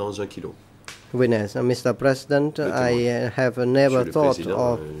 dans 1 kilo? Witness, Mr. President, I have never Monsieur le thought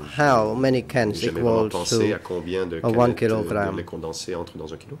Président, of how many cans J'ai jamais vraiment equal pensé to à combien de 1 canettes kilogram. de lait condensé entrent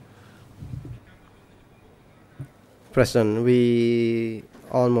dans 1 kilo. President. We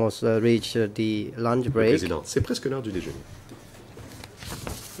almost reached the lunch Le break. Président, c'est presque l'heure du déjeuner.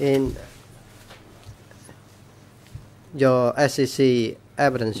 In your SEC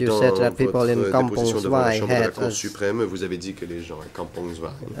evidence. You Dans said that people in votre Kampong déposition devant la Swai Chambre de la had Cour suprême, vous avez dit que les gens à Kampong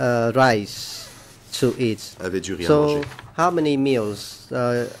Swai rice to eat. avaient du riz à So, manger. how many meals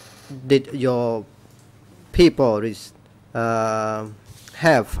did your people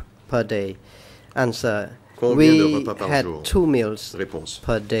have per day? Answer. Combien de We repas par had jour? 2 meals Réponse.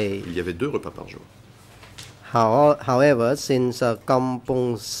 per day. Il y avait 2 repas par jour. However, since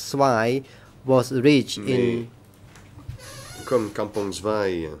Kampong Swai was rich in Mais comme Kampong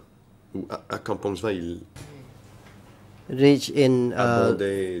Swai, ou à Kampong Swai, il rich in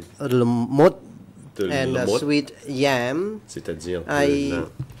abondait lumut de and l'omote, sweet yam, c'est-à-dire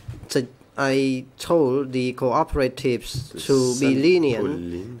I told the cooperatives to be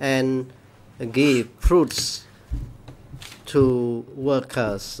lenient and give fruits to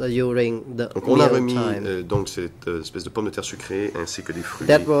workers during the Donc on a meal remis time. donc cette espèce de pomme de terre sucrée ainsi que des fruits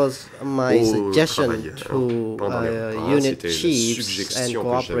That was my aux suggestion travailleurs to pendant les repas. unit C'était la chiefs and suggestion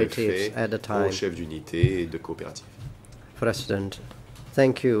que j'avais cooperatives faite at the aux time. chefs d'unité et de coopératives. President,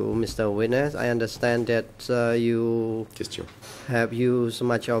 thank you, Mr. Winners. I understand that you Question. have used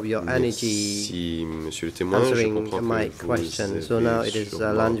much of your energy Merci, monsieur le témoin. Je answering comprends my que question. vous So now it is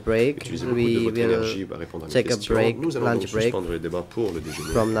a lunch break. utilisez beaucoup de We votre will énergie à répondre à mes take a questions. break, Nous allons lunch donc break. suspendre le débat pour le déjeuner.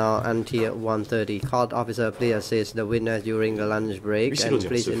 From now until 1:30, court officer, please assist the witness during the lunch break, Huissier and d'audience,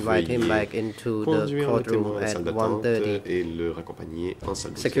 please invite him veuillez back into the conduire le courtroom témoin à la at salle d'attente 1:30. et le raccompagner en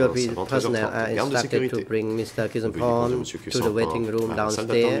salle d'audience Security avant personnel 13h30. are Garde de instructed to sécurité. bring Mr. Veuillez conduire Kisampon monsieur to the Kisampon waiting room à la salle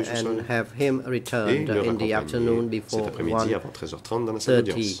downstairs d'attente du and sous-sol have him et returned le in the afternoon raccompagner before cet après-midi avant 13h30 dans la salle 1:30.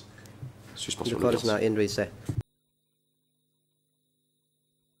 d'audience. The Suspension de court is now l'audience. in recess.